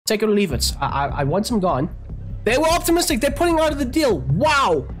Take it or leave it. I want him gone. They were optimistic. They're pulling out of the deal.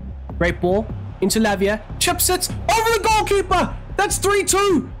 Wow. Great ball into Lavia. Chips it over the goalkeeper. That's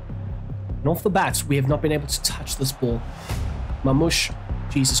 3-2. And off the bat, we have not been able to touch this ball. Mamush.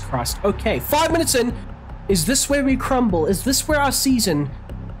 Jesus Christ. Okay, 5 minutes in. Is this where we crumble? Is this where our season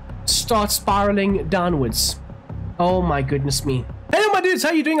starts spiraling downwards? Oh my goodness me. Hey my dudes,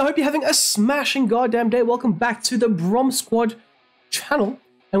 how you doing? I hope you're having a smashing goddamn day. Welcome back to the Brom Squad channel.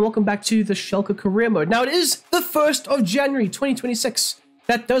 And welcome back to the Schalke Career Mode. Now, it is the 1st of January, 2026.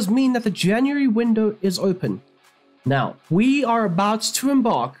 That does mean that the January window is open. Now, we are about to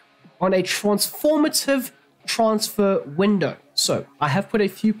embark on a transformative transfer window. So, I have put a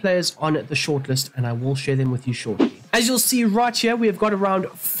few players on the shortlist, and I will share them with you shortly. As you'll see right here, we have got around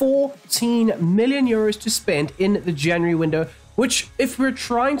 14 million euros to spend in the January window, which, if we're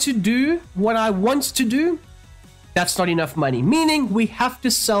trying to do what I want to do, that's not enough money, meaning we have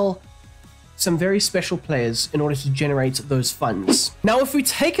to sell some very special players in order to generate those funds. Now, if we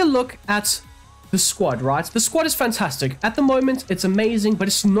take a look at the squad, right? The squad is fantastic. At the moment, it's amazing, but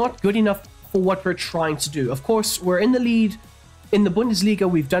it's not good enough for what we're trying to do. Of course, we're in the lead. In the Bundesliga,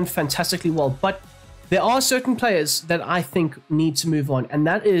 we've done fantastically well, but there are certain players that I think need to move on, and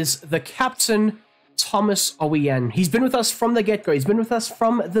that is the captain, Thomas Owen. He's been with us from the get-go. He's been with us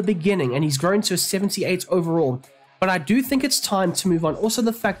from the beginning, and he's grown to a 78 overall. But I do think it's time to move on. Also,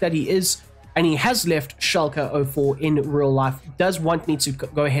 the fact that he is, and he has left Schalke 04 in real life, does want me to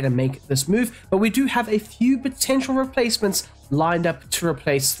go ahead and make this move. But we do have a few potential replacements lined up to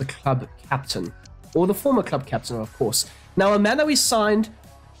replace the club captain. Or the former club captain, of course. Now, a man that we signed,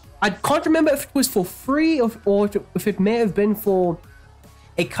 I can't remember if it was for free or if it may have been for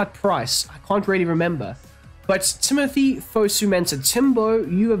a cut price. I can't really remember. But Timothy Fosu-Mensah, Timbo,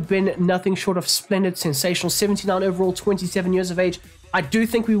 you have been nothing short of splendid, sensational. 79 overall, 27 years of age. I do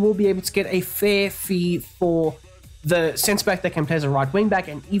think we will be able to get a fair fee for the centre-back that can play as a right wing-back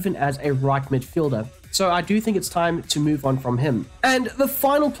and even as a right midfielder. So I do think it's time to move on from him. And the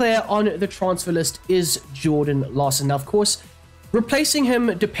final player on the transfer list is Jordan Larson. Now, of course, replacing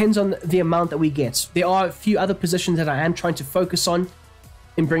him depends on the amount that we get. There are a few other positions that I am trying to focus on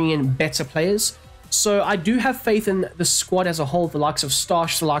in bringing in better players. So I do have faith in the squad as a whole, the likes of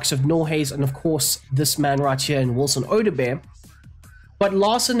Stash, the likes of Norhays, and of course this man right here in Wilson Odebear. But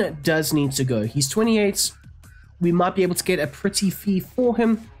Larson does need to go. He's 28. We might be able to get a pretty fee for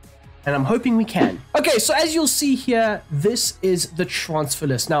him, and I'm hoping we can. Okay, so as you'll see here, this is the transfer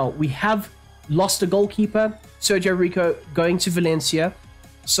list. Now, we have lost a goalkeeper, Sergio Rico, going to Valencia.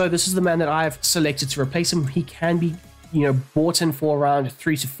 So this is the man that I've selected to replace him. He can be, you know, bought in for around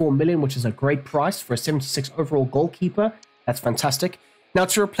 3 to 4 million, which is a great price for a 76 overall goalkeeper. That's fantastic. Now,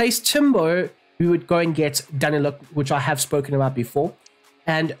 to replace Timbo, we would go and get Daniluk, which I have spoken about before.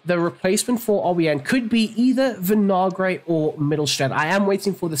 And the replacement for Owen could be either Vinagre or Mittelstadt. I am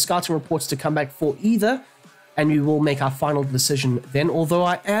waiting for the scouting reports to come back for either, and we will make our final decision then. Although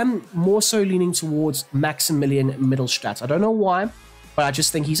I am more so leaning towards Maximilian Mittelstadt. I don't know why, but I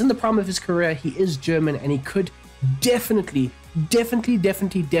just think he's in the prime of his career. He is German, and he could definitely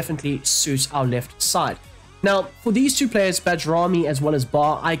suits our left side. Now, for these two players, Bajrami as well as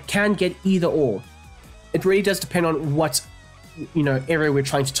Bar, I can get either or. It really does depend on what, you know, area we're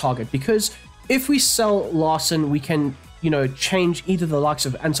trying to target, because if we sell Larson, we can, you know, change either the likes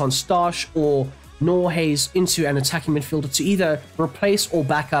of Anton Stash or Norhays into an attacking midfielder to either replace or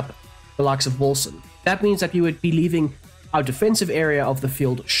back up the likes of Wilson. That means that we would be leaving our defensive area of the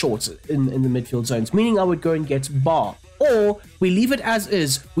field short in the midfield zones, meaning I would go and get Bar. Or we leave it as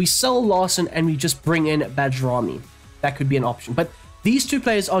is, we sell Larson and we just bring in Bajrami. That could be an option. But these two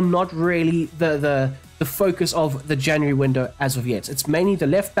players are not really the focus of the January window as of yet. It's mainly the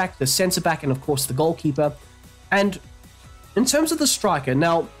left back, the centre back, and of course the goalkeeper. And in terms of the striker,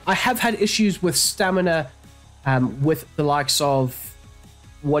 now I have had issues with stamina with the likes of,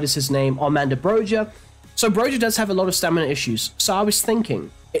 what is his name, Armando Broja. So Broja does have a lot of stamina issues. So I was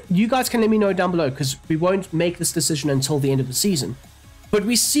thinking, you guys can let me know down below, because we won't make this decision until the end of the season. But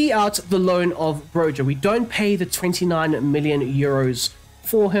we see out the loan of Broja. We don't pay the 29 million euros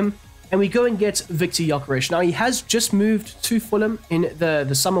for him, and we go and get Victor Gyökeres. Now, he has just moved to Fulham in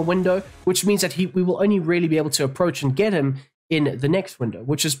the summer window, which means that we will only really be able to approach and get him in the next window,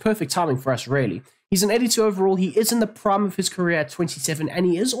 which is perfect timing for us, really. He's an 82 overall. He is in the prime of his career at 27, and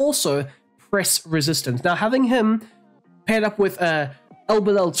he is also press resistant. Now, having him paired up with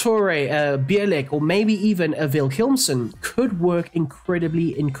Elbilel Toure, Bierlek, or maybe even a Wilhelmsen could work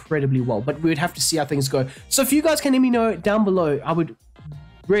incredibly well. But we would have to see how things go. So if you guys can let me know down below, I would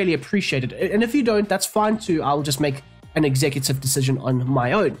really appreciate it. And if you don't, that's fine too. I'll just make an executive decision on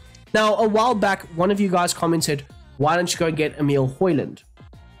my own. Now, a while back, one of you guys commented, why don't you go and get Emil Højlund,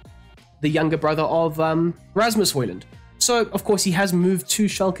 the younger brother of Rasmus Højlund. So, of course, he has moved to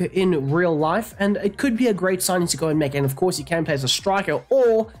Schalke in real life, and it could be a great signing to go and make. And, of course, he can play as a striker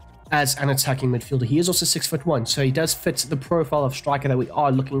or as an attacking midfielder. He is also 6'1", so he does fit the profile of striker that we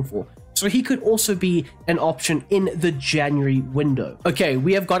are looking for. So he could also be an option in the January window. Okay,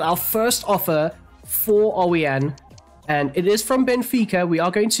 we have got our first offer for Owen, and it is from Benfica. We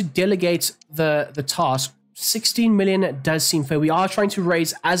are going to delegate the task. 16 million does seem fair. We are trying to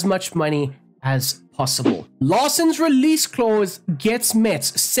raise as much money as possible. Larsson's release clause gets met,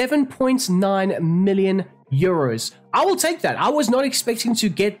 7.9 million euros. I will take that. I was not expecting to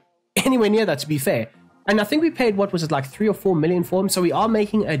get anywhere near that, to be fair. And I think we paid, what was it, like 3 or 4 million for him. So we are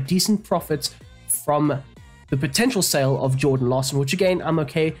making a decent profit from the potential sale of Jordan Larsson, which again, I'm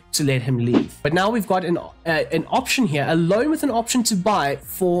okay to let him leave. But now we've got an option here, a loan with an option to buy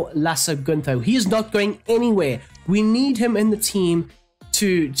for Lasse Gunther. He is not going anywhere. We need him in the team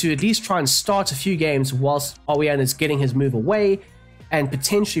to at least try and start a few games whilst Owen is getting his move away and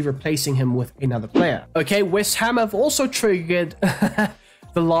potentially replacing him with another player. Okay, West Ham have also triggered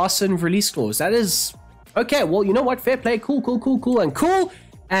the Larsson release clause. That is okay. Well, you know what? Fair play. Cool.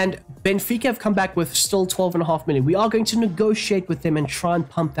 And Benfica have come back with still 12.5 million. We are going to negotiate with them and try and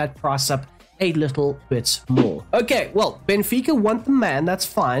pump that price up a little bit more. Okay, well, Benfica want the man. That's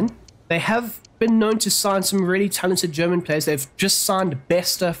fine. They have been known to sign some really talented German players. They've just signed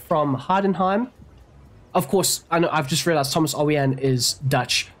Bester from Heidenheim. Of course, I know I've just realized Thomas Owen is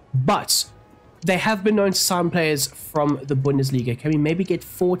Dutch, but they have been known to sign players from the Bundesliga. Can we maybe get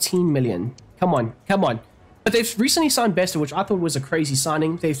 14 million? Come on. But they've recently signed Bester, which I thought was a crazy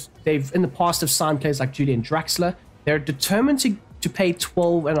signing. They've in the past have signed players like Julian Draxler. They're determined to pay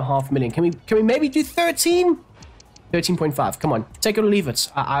 12.5 million. Can we maybe do 13? 13.5. Come on, take it or leave it.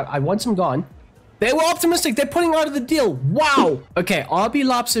 I want him gone. They were optimistic. They're pulling out of the deal. Wow. Okay, RB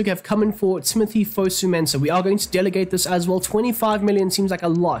Leipzig have come in for Timothy Fosu-Mensah. We are going to delegate this as well. 25 million seems like a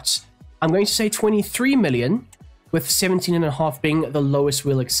lot. I'm going to say 23 million, with 17.5 being the lowest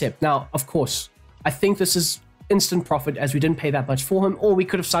we'll accept. Now, of course, I think this is instant profit as we didn't pay that much for him, or we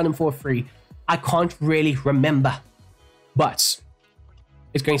could have signed him for free. I can't really remember, but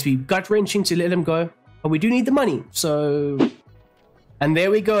it's going to be gut-wrenching to let him go, but we do need the money. So, and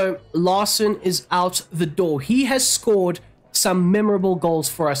there we go. Larsson is out the door. He has scored some memorable goals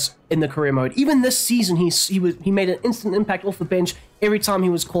for us in the career mode. Even this season, he made an instant impact off the bench every time he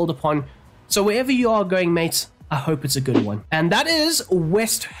was called upon. So wherever you are going, mate, I hope it's a good one. And that is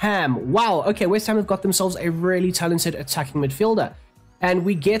West Ham. Wow. Okay, West Ham have got themselves a really talented attacking midfielder. And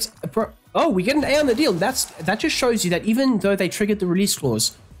we get we get an A on the deal. That just shows you that even though they triggered the release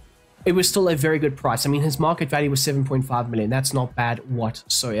clause, it was still a very good price. I mean, his market value was 7.5 million. That's not bad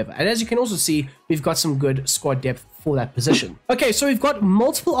whatsoever. And as you can also see, we've got some good squad depth for that position. Okay, so we've got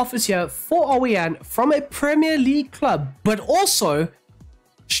multiple offers here for Owen from a Premier League club, but also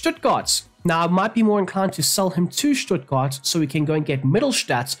Stuttgart. Now, I might be more inclined to sell him to Stuttgart so we can go and get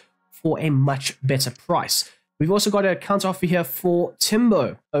Mittelstadt for a much better price. We've also got a counter offer here for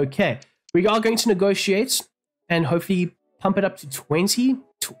Timbo. Okay, we are going to negotiate and hopefully pump it up to 20.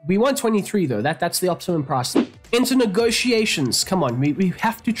 We want 23 though. That's the optimum price. Into negotiations. Come on, we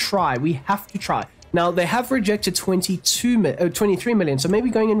have to try. We have to try. Now, they have rejected 23 million, so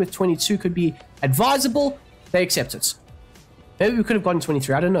maybe going in with 22 could be advisable. They accept it. Maybe we could have gotten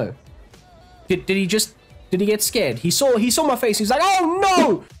 23. I don't know. Did he get scared? He saw my face. He's like, oh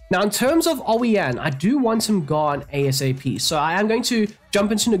no! Now, in terms of Owen, I do want him gone ASAP. So I am going to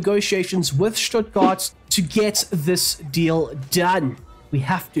jump into negotiations with Stuttgart to get this deal done. We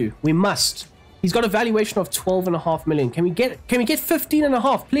have to. We must. He's got a valuation of 12.5 million. Can we get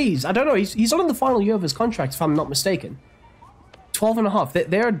 15.5, please? I don't know. He's on the final year of his contract, if I'm not mistaken. 12.5.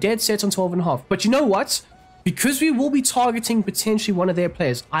 They're dead set on 12.5. But you know what? Because we will be targeting potentially one of their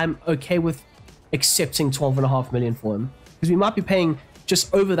players, I'm okay with accepting 12.5 million for him, because we might be paying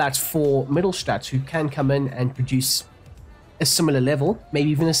just over that for Mittelstadt, who can come in and produce a similar level, maybe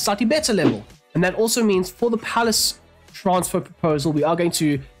even a slightly better level. And that also means for the Palace transfer proposal, we are going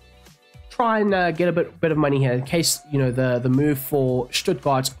to try and get a bit of money here in case, you know, the move for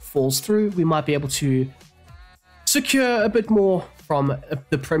Stuttgart falls through. We might be able to secure a bit more from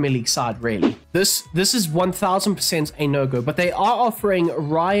the Premier League side, really. This is 1000% a no-go, but they are offering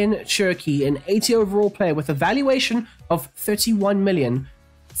Ryan Cherky, an 80 overall player with a valuation of 31 million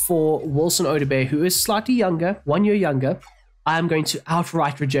for Wilson Odobey, who is slightly younger, 1 year younger. I'm going to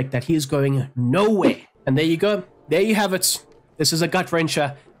outright reject that. He is going nowhere. And there you go. There you have it. This is a gut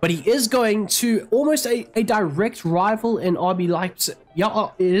wrencher, but he is going to almost a direct rival in RB Leipzig. Yeah,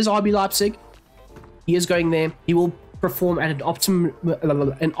 it is RB Leipzig. He is going there. He will perform at an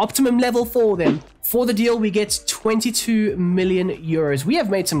optimum level for them. For the deal, we get 22 million euros. We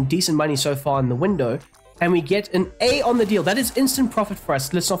have made some decent money so far in the window, and we get an A on the deal. That is instant profit for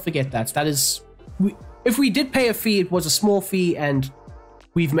us. Let's not forget that. That is, if we did pay a fee, it was a small fee, and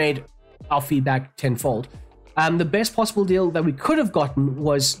we've made our fee back tenfold. The best possible deal that we could have gotten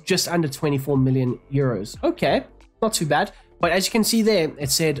was just under 24 million euros. Okay, not too bad. But as you can see there, it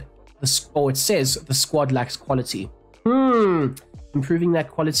said it says the squad lacks quality. Improving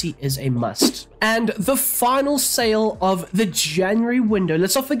that quality is a must. And the final sale of the January window,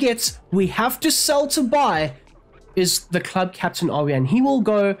 let's not forget, we have to sell to buy, is the club captain Ariane. He will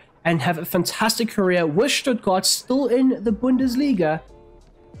go and have a fantastic career with Stuttgart, still in the Bundesliga.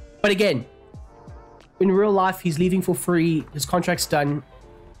 But again, in real life, he's leaving for free. His contract's done.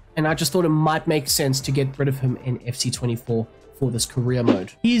 And I just thought it might make sense to get rid of him in FC24 for this career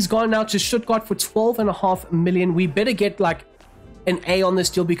mode. He's gone now to Stuttgart for 12.5 million. We better get like an A on this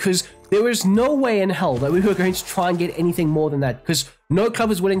deal, because there was no way in hell that we were going to try and get anything more than that, because no club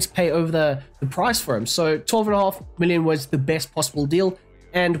was willing to pay over the price for him. So 12.5 million was the best possible deal,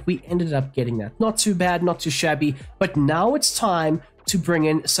 and we ended up getting that. Not too bad, not too shabby, but now it's time to bring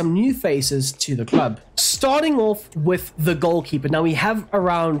in some new faces to the club. Starting off with the goalkeeper. Now we have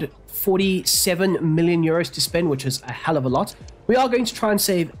around 47 million euros to spend, which is a hell of a lot. We are going to try and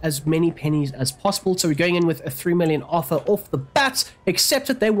save as many pennies as possible. So we're going in with a 3 million offer off the bat, except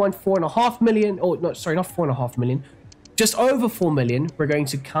that they want 4.5 million, or no, sorry, not 4.5 million, just over 4 million. We're going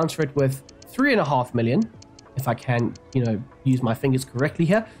to counter it with 3.5 million, if I can, use my fingers correctly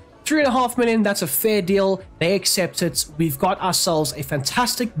here. 3.5 million, that's a fair deal. They accept it. We've got ourselves a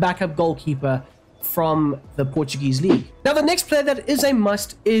fantastic backup goalkeeper from the Portuguese league. Now, the next player that is a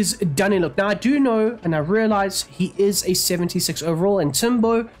must is Daniluk. Now, I do know, and I realize he is a 76 overall, and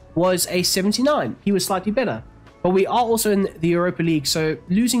Timbo was a 79. He was slightly better. But we are also in the Europa League, so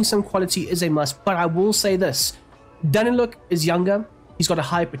losing some quality is a must. But I will say this, Daniluk is younger, he's got a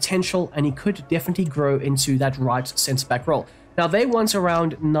high potential, and he could definitely grow into that right centre-back role. Now, they want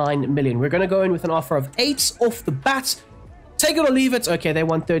around 9 million. We're going to go in with an offer of 8 off the bat. Take it or leave it. Okay, they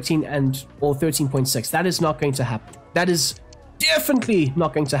want 13 or 13.6. That is not going to happen. That is definitely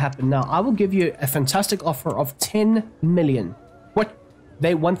not going to happen. Now, I will give you a fantastic offer of 10 million. What?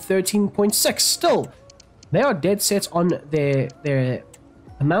 They want 13.6 still. They are dead set on their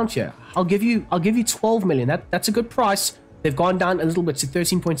amount here. I'll give you 12 million. That's a good price. They've gone down a little bit to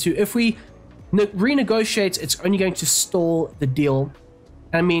 13.2. If we renegotiate, it's only going to stall the deal.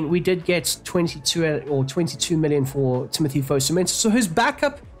 I mean, we did get 22 million for Timothy Fosu. So his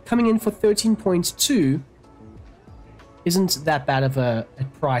backup coming in for 13.2 isn't that bad of a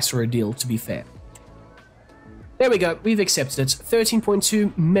price or a deal, to be fair. There we go. We've accepted it.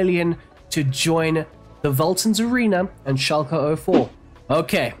 13.2 million to join the Veltons Arena and Schalke 04.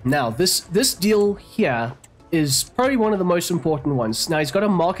 Okay, now this deal here is probably one of the most important ones. Now, he's got a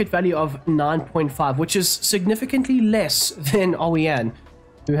market value of 9.5, which is significantly less than Owian,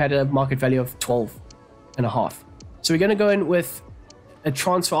 who had a market value of 12.5. So we're going to go in with a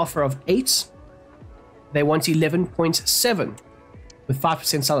transfer offer of 8. They want 11.7 with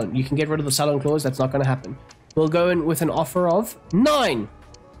 5% sell-on. You can get rid of the sell-on clause. That's not going to happen. We'll go in with an offer of 9.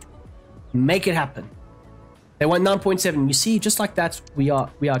 Make it happen. They want 9.7. You see, just like that, we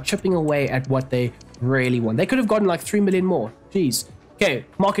are chipping away at what they really want. They could have gotten like 3 million more. Jeez. Okay,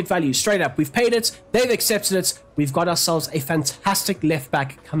 market value, straight up. We've paid it. They've accepted it. We've got ourselves a fantastic left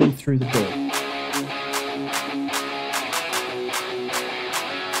back coming through the door.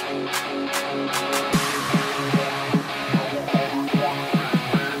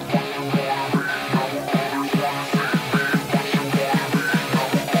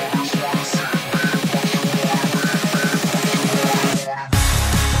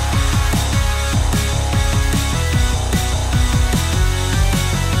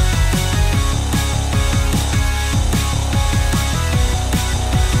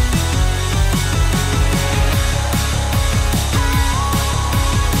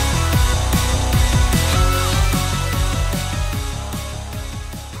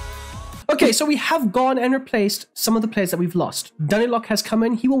 Okay, so we have gone and replaced some of the players that we've lost. Daniluk has come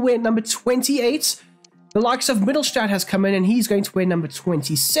in. He will wear number 28. The likes of Mittelstadt has come in, and he's going to wear number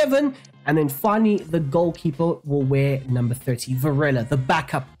 27. And then finally, the goalkeeper will wear number 30, Varela, the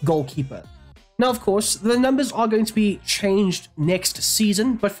backup goalkeeper. Now, of course, the numbers are going to be changed next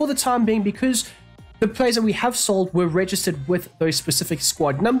season. But for the time being, because the players that we have sold were registered with those specific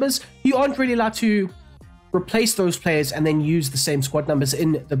squad numbers, you aren't really allowed to replace those players and then use the same squad numbers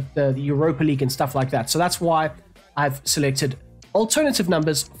in the Europa League and stuff like that. So that's why I've selected alternative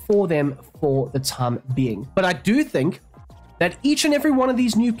numbers for them for the time being. But I do think that each and every one of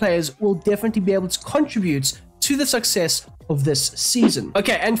these new players will definitely be able to contribute to the success of this season.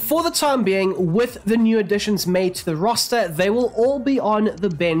 Okay, and for the time being, with the new additions made to the roster, they will all be on the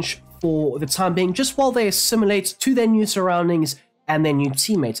bench for the time being, just while they assimilate to their new surroundings and their new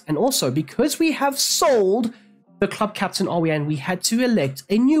teammates. And also, because we have sold the club captain RWN, we had to elect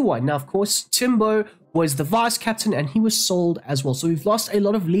a new one. Now, of course, Timbo was the vice captain and he was sold as well. So we've lost a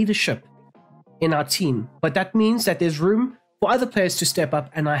lot of leadership in our team. But that means that there's room for other players to step up.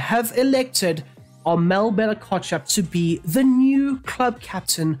 And I have elected Armel Bella-Kotchap to be the new club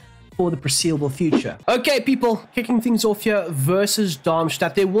captain for the foreseeable future. Okay, people, kicking things off here versus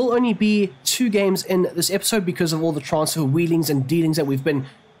Darmstadt. There will only be 2 games in this episode because of all the transfer wheelings and dealings that we've been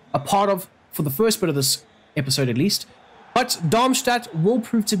a part of for the first bit of this episode at least. But Darmstadt will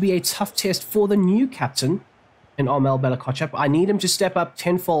prove to be a tough test for the new captain in Armel Bella-Kotchap. I need him to step up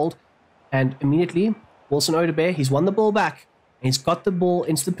tenfold, and immediately Wilson Odebear, he's won the ball back and he's got the ball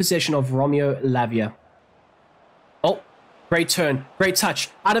into the possession of Romeo Lavia. Oh, great turn, great touch.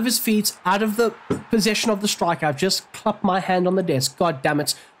 Out of his feet, out of the possession of the striker. I've just clapped my hand on the desk. God damn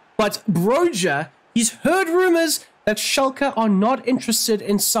it. But Broja, he's heard rumors that Schalke are not interested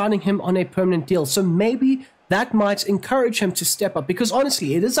in signing him on a permanent deal. So maybe that might encourage him to step up. Because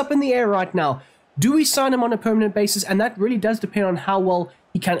honestly, it is up in the air right now. Do we sign him on a permanent basis? And that really does depend on how well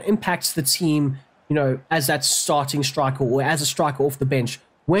he can impact the team, you know, as that starting striker or as a striker off the bench.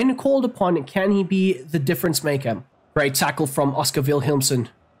 When called upon, can he be the difference maker? Great tackle from Oscar Wilhelmsen.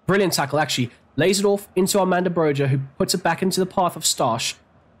 Brilliant tackle, actually. Lays it off into Armando Broja, who puts it back into the path of Stash.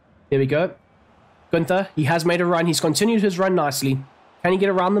 There we go. Gunther, he has made a run. He's continued his run nicely. Can he get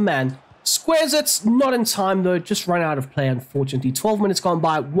around the man? Squares it. Not in time, though. Just run out of play, unfortunately. 12 minutes gone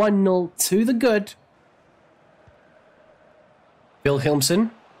by. 1-0 to the good.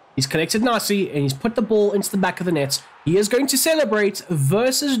 Wilhelmsen. He's connected nicely, and he's put the ball into the back of the net. He is going to celebrate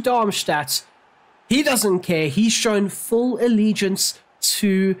versus Darmstadt. He doesn't care. He's shown full allegiance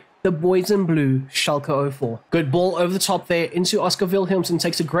to the boys in blue, Schalke 04. Good ball over the top there into Oscar Wilhelmsen.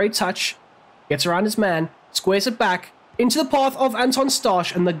 Takes a great touch. Gets around his man. Squares it back into the path of Anton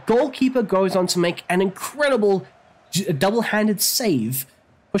Stash. And the goalkeeper goes on to make an incredible double-handed save.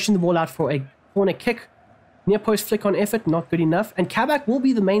 Pushing the ball out for a corner kick. Near post flick on effort. Not good enough. And Kabak will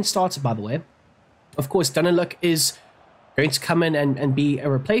be the main starter, by the way. Of course, Daniluk is going to come in and be a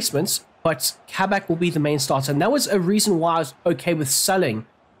replacement. But Kabak will be the main starter. And that was a reason why I was okay with selling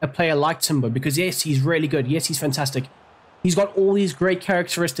a player like Timbo. Because yes, he's really good. Yes, he's fantastic. He's got all these great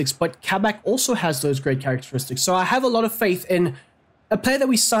characteristics. But Kabak also has those great characteristics. So I have a lot of faith in a player that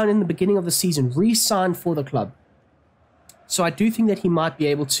we signed in the beginning of the season. Re-signed for the club. So I do think that he might be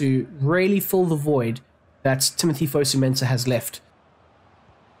able to really fill the void that Timothy Fosu-Mensah has left.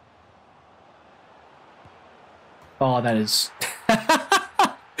 Oh, that is...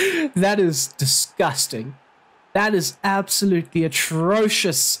 That is disgusting. That is absolutely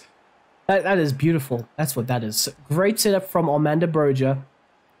atrocious. That is beautiful. That's what that is. Great setup from Armando Broja.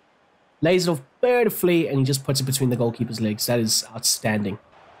 Lays it off beautifully, and he just puts it between the goalkeeper's legs. That is outstanding.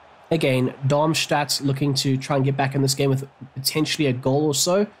 Again, Darmstadt looking to try and get back in this game with potentially a goal or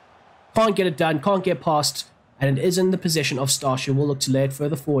so. Can't get it done. Can't get past. And it is in the possession of Starsha. We'll look to lay it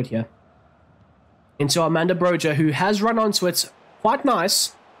further forward here. Into Armando Broja, who has run onto it. Quite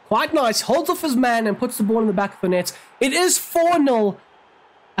nice. Quite nice. Holds off his man and puts the ball in the back of the net. It is 4-0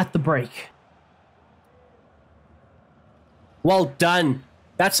 at the break. Well done.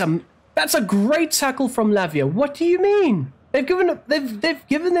 That's a great tackle from Lavia. What do you mean? They've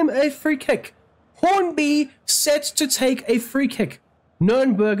given them a free kick. Hornby set to take a free kick.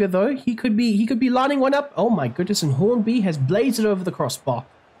 Nürnberger, though, he could be lining one up. Oh my goodness, and Hornby has blazed it over the crossbar.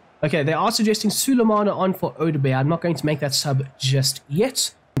 Okay, they are suggesting Sulemana on for Odebear. I'm not going to make that sub just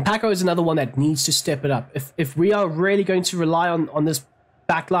yet. Paco is another one that needs to step it up. If we are really going to rely on this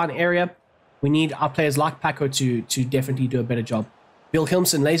backline area, we need our players like Paco to definitely do a better job.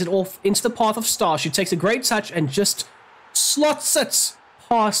 Wilhelmsen lays it off into the path of Stash, who takes a great touch and just slots it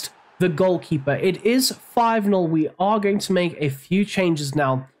past the goalkeeper. It is 5-0. We are going to make a few changes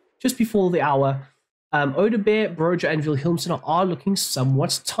now, just before the hour. Odebear, Broja, and Wilhelmsen are looking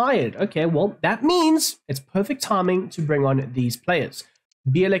somewhat tired. Okay, well, that means it's perfect timing to bring on these players.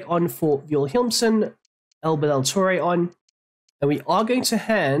 Bielek on for Wilhelmsen, El Torre on, and we are going to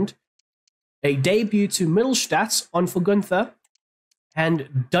hand a debut to Mittelstadt on for Gunther,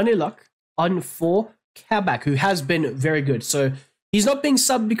 and Daniluk on for Kabak, who has been very good. So he's not being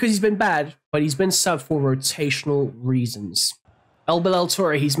subbed because he's been bad. but he's been subbed for rotational reasons. El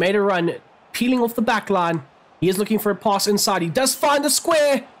Torre, he's made a run, peeling off the back line. He is looking for a pass inside. He does find the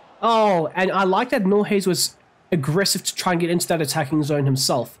square. Oh, and I like that Norhays was aggressive to try and get into that attacking zone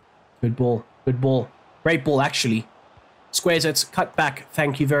himself. Good ball. Good ball. Great ball, actually. Squares it. Cut back.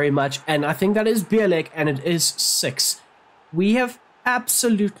 Thank you very much. And I think that is Bierlik, and it is 6. We have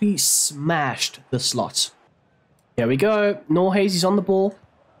absolutely smashed the slot. Here we go. Norhays, he's on the ball.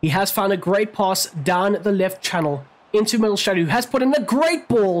 He has found a great pass down the left channel into Middlestad, who has put in a great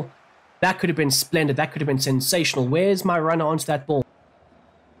ball. That could have been splendid. That could have been sensational. Where's my runner onto that ball?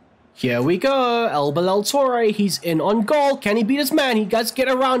 Here we go. El Torre, he's in on goal. Can he beat his man? He does get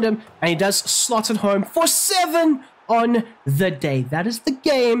around him, and he does slot it home for 7 on the day. That is the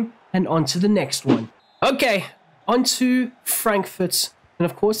game, and on to the next one. Okay, on to Frankfurt. And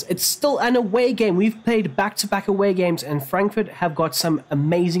of course, it's still an away game. We've played back-to-back away games, and Frankfurt have got some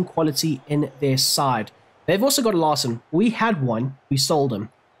amazing quality in their side. They've also got a Larson. We had one. We sold him.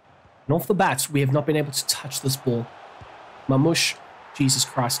 And off the bat, we have not been able to touch this ball. Mamush, Jesus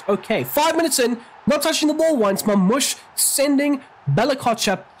Christ. Okay, 5 minutes in, not touching the ball once. Mamush sending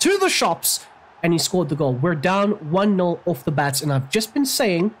Belikocha to the shops, and he scored the goal. We're down 1-0 off the bat, and I've just been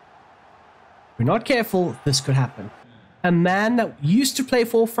saying, if we're not careful, this could happen. A man that used to play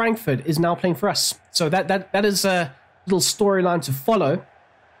for Frankfurt is now playing for us. So that is a little storyline to follow.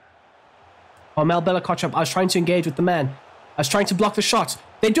 Oh, Mel Belikocha, I was trying to engage with the man. I was trying to block the shot.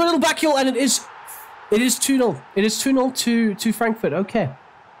 They do a little back heel, and it is 2-0. It is 2-0 to Frankfurt. Okay.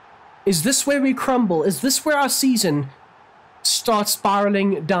 Is this where we crumble? Is this where our season starts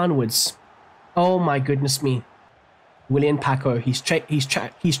spiraling downwards? Oh my goodness me. William Paco, he's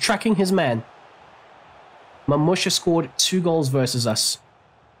tracking his man. Mamusha scored 2 goals versus us.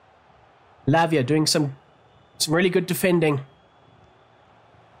 Lavia doing some really good defending.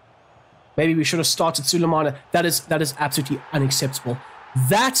 Maybe we should have started Sulemana. That is absolutely unacceptable.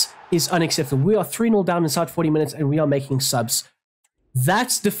 That is unacceptable. We are 3-0 down inside 40 minutes, and we are making subs.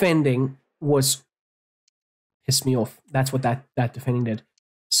 That defending was pissed me off. That's what that defending did.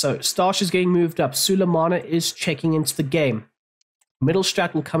 So Starsh is getting moved up. Sulemana is checking into the game.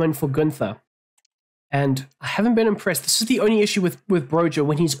 Middlestrat will come in for Gunther. And I haven't been impressed. This is the only issue with Broja,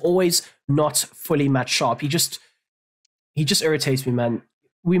 when he's always not fully match sharp. He just irritates me, man.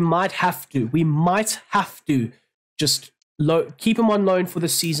 We might have to just keep him on loan for the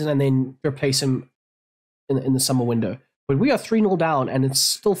season and then replace him in the summer window. But we are 3-0 down, and it's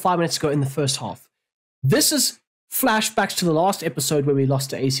still 5 minutes to go in the first half. This is flashbacks to the last episode where we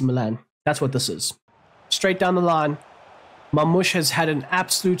lost to AC Milan. That's what this is. Straight down the line. Mamush has had an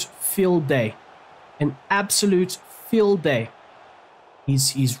absolute field day. An absolute field day.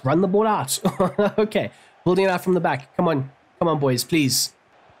 He's run the ball out. Okay, building it out from the back. Come on, boys, please.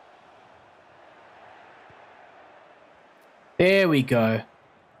 There we go.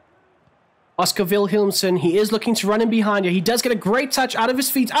 Oscar Wilhelmsen, he is looking to run in behind you. He does get a great touch out of his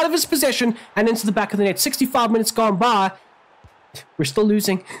feet, out of his possession, and into the back of the net. 65 minutes gone by. We're still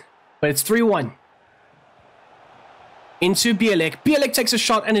losing, but it's 3-1. Into Bierlik. Bierlik takes a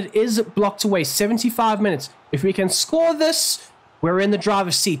shot, and it is blocked away. 75 minutes. If we can score this, we're in the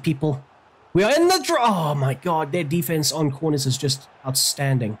driver's seat, people. We are in the oh my god, their defense on corners is just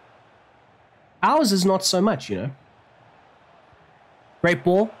outstanding. Ours is not so much, you know. Great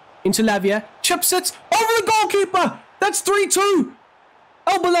ball into Lavia. Chips it over the goalkeeper. That's 3-2.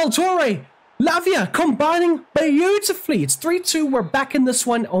 El Torre. Lavia combining beautifully. It's 3-2. We're back in this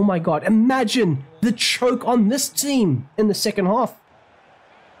one. Oh my god. Imagine the choke on this team in the second half.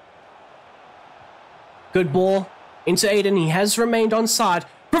 Good ball into Aiden. He has remained onside.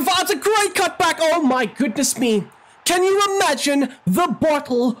 Provides a great cutback. Oh my goodness me. Can you imagine the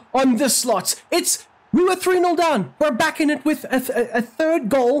bottle on this slot? We were 3-0 down. We're back in it with a third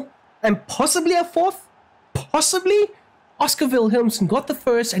goal and possibly a fourth. Possibly. Oscar Wilhelmsen got the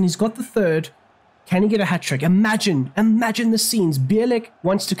first and he's got the third. Can he get a hat-trick? Imagine the scenes. Bierlik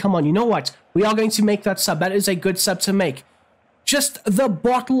wants to come on. You know what? We are going to make that sub. That is a good sub to make. Just the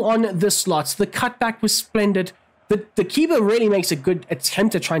bottle on this slot. The cutback was splendid. The keeper really makes a good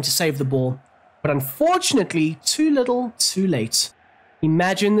attempt at trying to save the ball. But unfortunately, too little, too late.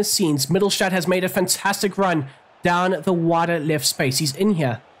 Imagine the scenes. Middlestad has made a fantastic run down the wider left space. He's in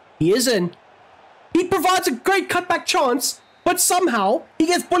here. He is in. He provides a great cutback chance, but somehow he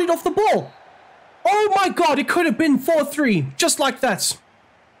gets bullied off the ball. Oh my god, it could have been 4-3, just like that.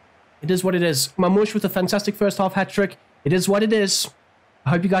 It is what it is. Mamush with a fantastic first half hat-trick. It is what it is.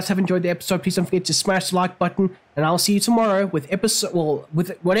 I hope you guys have enjoyed the episode. Please don't forget to smash the like button, and I'll see you tomorrow with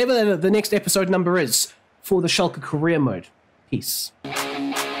with whatever the next episode number is for the Schalke Career Mode. Peace.